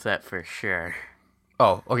skill set for sure.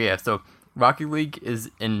 Oh, okay, yeah. So Rocket League it's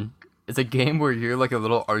a game where you're like a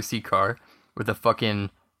little RC car with a fucking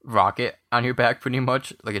rocket on your back, pretty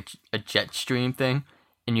much like a jet stream thing,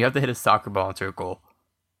 and you have to hit a soccer ball into a goal.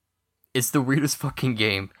 It's the weirdest fucking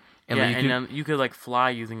game. And then you could like fly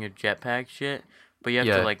using your jetpack shit, but you have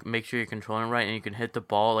to like make sure you're controlling it right, and you can hit the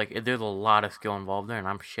ball. Like, there's a lot of skill involved there, and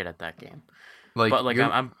I'm shit at that game. Like, But like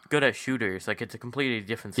I'm good at shooters. Like it's a completely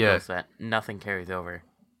different skill Yeah. set. Nothing carries over.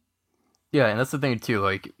 yeah, and that's the thing too.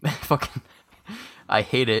 Like, fucking, I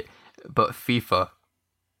hate it, but FIFA,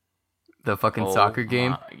 the fucking soccer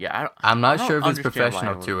game. Yeah, I'm I not don't sure if it's understand why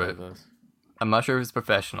professional anyone to plays it. those. I'm not sure if it's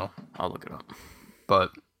professional, I'll look it up.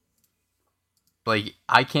 but like,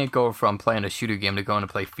 I can't go from playing a shooter game to going to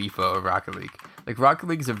play FIFA or Rocket League. Like, Rocket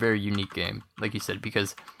League is a very unique game, like you said,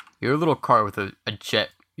 because you're a little car with a jet.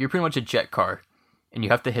 You're pretty much a jet car, and you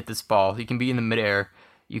have to hit this ball. You can be in the midair.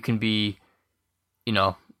 You can be, you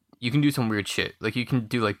know, you can do some weird shit. Like, you can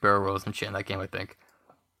do, like, barrel rolls and shit in that game, I think.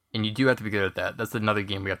 And you do have to be good at that. That's another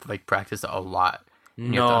game we have to, like, practice a lot.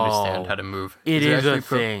 And you have to understand how to move. It is there a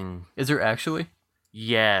actually thing. Is there actually?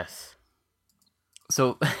 Yes.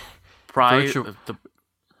 So, Price Virtual- the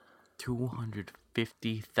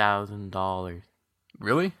 $250,000.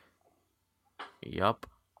 really? Yup.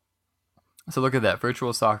 So look at that.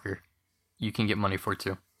 Virtual soccer. You can get money for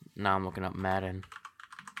too. Now I'm looking up Madden.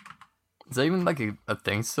 Is that even like a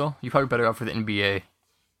thing still? You're probably better off for the NBA.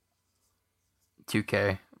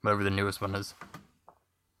 2K, whatever the newest one is.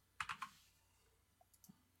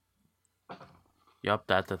 Yup,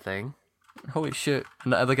 that's a thing. Holy shit.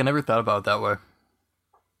 Like, I never thought about it that way.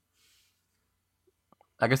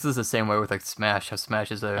 I guess it's the same way with like Smash. How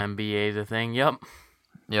Smash is a... NBA's a thing. Yup.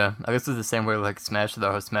 Yeah, I guess it's the same way with like Smash,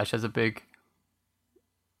 though. How Smash has a big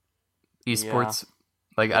esports.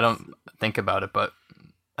 Like, I don't think about it, but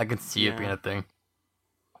I can see it being a thing.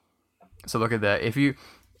 So look at that. If you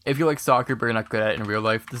like soccer but you're not good at it in real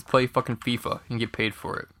life, just play fucking FIFA. You can get paid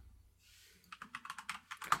for it.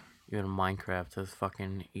 Even Minecraft has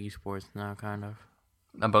fucking esports now, kind of.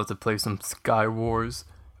 I'm about to play some Sky Wars.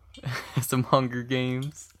 Some Hunger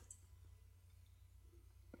Games.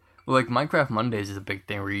 Well, like, Minecraft Mondays is a big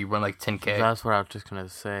thing where you run like 10K. That's what I was just gonna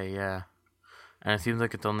say, yeah. And it seems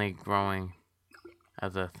like it's only growing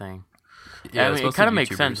as a thing. Yeah, I mean, it especially kind of makes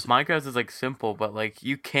YouTubers. sense. Minecraft is like simple, but like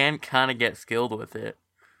you can kind of get skilled with it.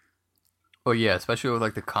 Oh yeah, especially with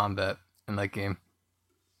like the combat in that game.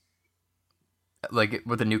 Like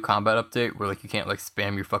with the new combat update, where like you can't like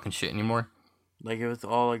spam your fucking shit anymore. Like it was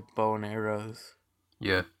all like bow and arrows.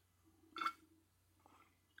 Yeah.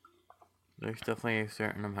 There's definitely a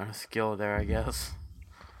certain amount of skill there, I guess.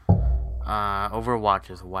 Overwatch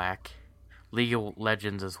is whack. League of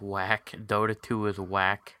Legends is whack. Dota 2 is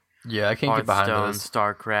whack. Yeah, I can't get behind Hearthstone, those.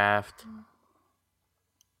 StarCraft.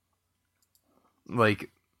 Like,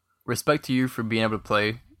 respect to you for being able to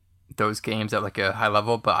play those games at like a high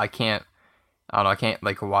level, but I can't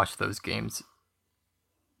like watch those games.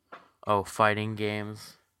 Oh, fighting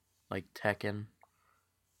games like Tekken.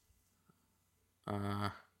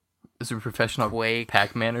 Is it a professional Quake.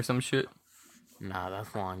 Pac-Man or some shit? Nah,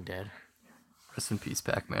 that's long dead. Rest in peace,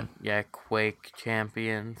 Pac-Man. Yeah, Quake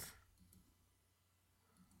Champions.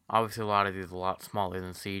 Obviously, a lot of these are a lot smaller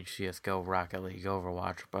than Siege, CSGO, Rocket League,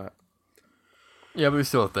 Overwatch, but... Yeah, but it's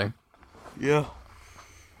still a thing. Yeah.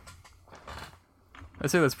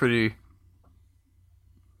 I'd say that's pretty...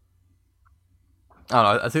 I don't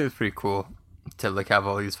know, I think it's pretty cool to like have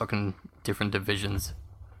all these fucking different divisions.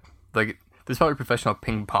 Like, there's probably professional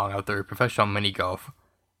ping pong out there, professional mini golf.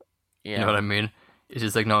 Yeah. You know what I mean? It's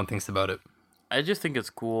just like no one thinks about it. I just think it's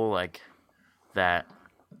cool, like, that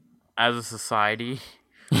as a society,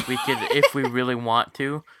 we could, if we really want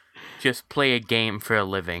to, just play a game for a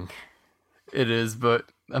living. It is, but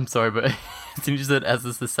I'm sorry, but as soon as you said as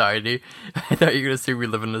a society, I thought you were gonna say we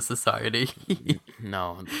live in a society.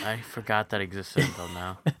 No, I forgot that existed until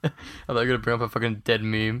now. I thought you were gonna bring up a fucking dead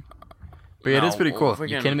meme. But yeah, it is No, pretty cool. You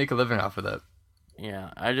freaking- can make a living off of that.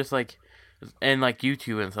 Yeah, I just like, and like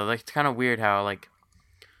YouTube and stuff, like, it's kind of weird how, like,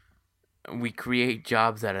 we create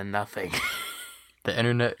jobs out of nothing. The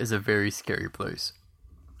internet is a very scary place.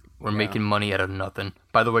 We're Yeah. making money out of nothing.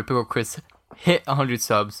 By the way, Pickle Chris hit 100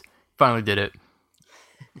 subs. Finally did it.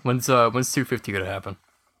 When's 250 gonna happen?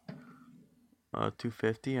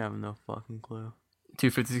 250? I have no fucking clue.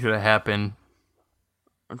 250 is gonna happen.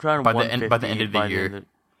 I'm trying to By the end of the year.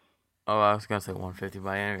 Oh, I was gonna say 150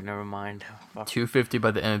 by the end. Never mind. Fuck. 250 by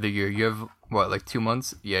the end of the year. You have what, like 2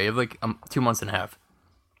 months? Yeah, you have like 2 months and a half.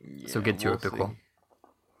 So Yeah, get to we'll it, Pickle. see.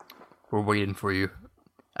 We're waiting for you.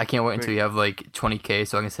 I can't wait until you have like 20K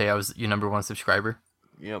so I can say I was your number 1 subscriber.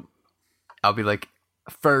 Yep. I'll be like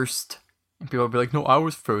first. And people will be like, no, I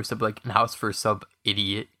was first. I'll be like, no, I was first sub,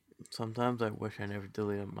 idiot. Sometimes I wish I never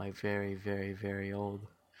deleted my very, very, very old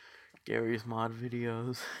Gary's Mod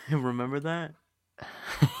videos. Remember that?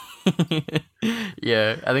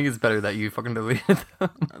 Yeah, I think it's better that you fucking deleted them.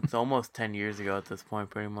 It's almost 10 years ago at this point,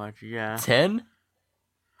 pretty much. Yeah. 10?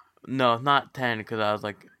 No, not 10, because I was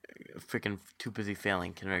like freaking too busy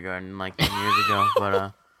failing kindergarten like 10 years ago.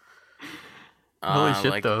 But Holy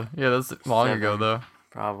shit, like though. Yeah, that's long ago, 7 though.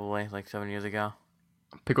 Probably like 7 years ago.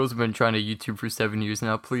 Pickles has been trying to YouTube for 7 years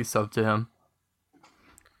now. Please sub to him.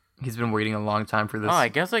 He's been waiting a long time for this. Oh, I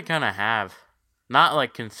guess I kind of have. Not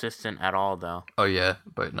like consistent at all though. Oh, yeah,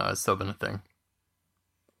 but no, it's still been a thing.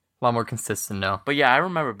 A lot more consistent now. But yeah, I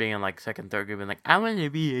remember being in like second, third grade, being like, I want to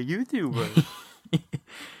be a YouTuber.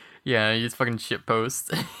 Yeah, you just fucking shit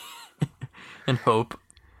post and hope.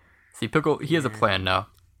 See, Pickle, he has a plan now.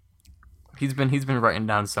 He's been writing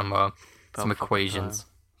down some equations.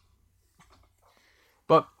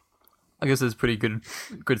 But I guess it's a pretty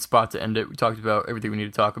good spot to end it. We talked about everything we need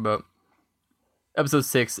to talk about. Episode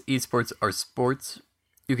 6, Esports Are Sports.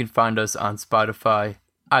 You can find us on Spotify,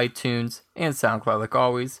 iTunes, and SoundCloud like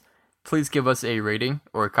always. Please give us a rating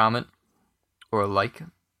or a comment or a like.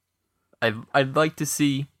 I'd like to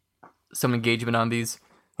see some engagement on these.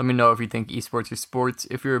 Let me know if you think esports are sports.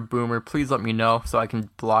 If you're a boomer, please let me know so I can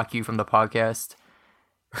block you from the podcast.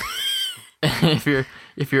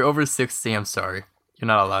 if you're over 60, I'm sorry. You're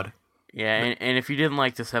not allowed. Yeah, and if you didn't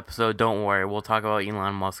like this episode, don't worry. We'll talk about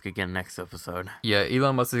Elon Musk again next episode. Yeah,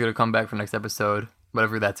 Elon Musk is going to come back for next episode,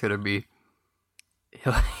 whatever that's going to be.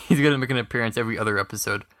 He's going to make an appearance every other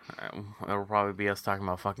episode. It'll probably be us talking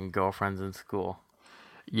about fucking girlfriends in school.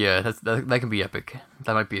 Yeah, that can be epic.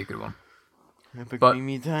 That might be a good one. Epic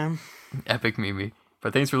Mimi time. Epic Mimi.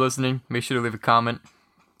 But thanks for listening. Make sure to leave a comment.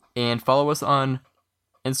 And follow us on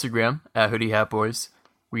Instagram at Hoodie Hat Boys.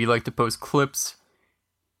 We like to post clips.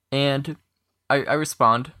 And I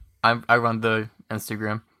respond. I run the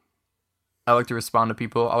Instagram. I like to respond to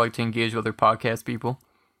people. I like to engage with other podcast people.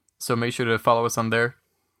 So make sure to follow us on there.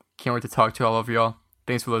 Can't wait to talk to all of y'all.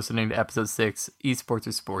 Thanks for listening to episode 6, Esports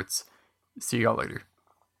or Sports. See y'all later.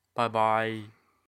 Bye-bye.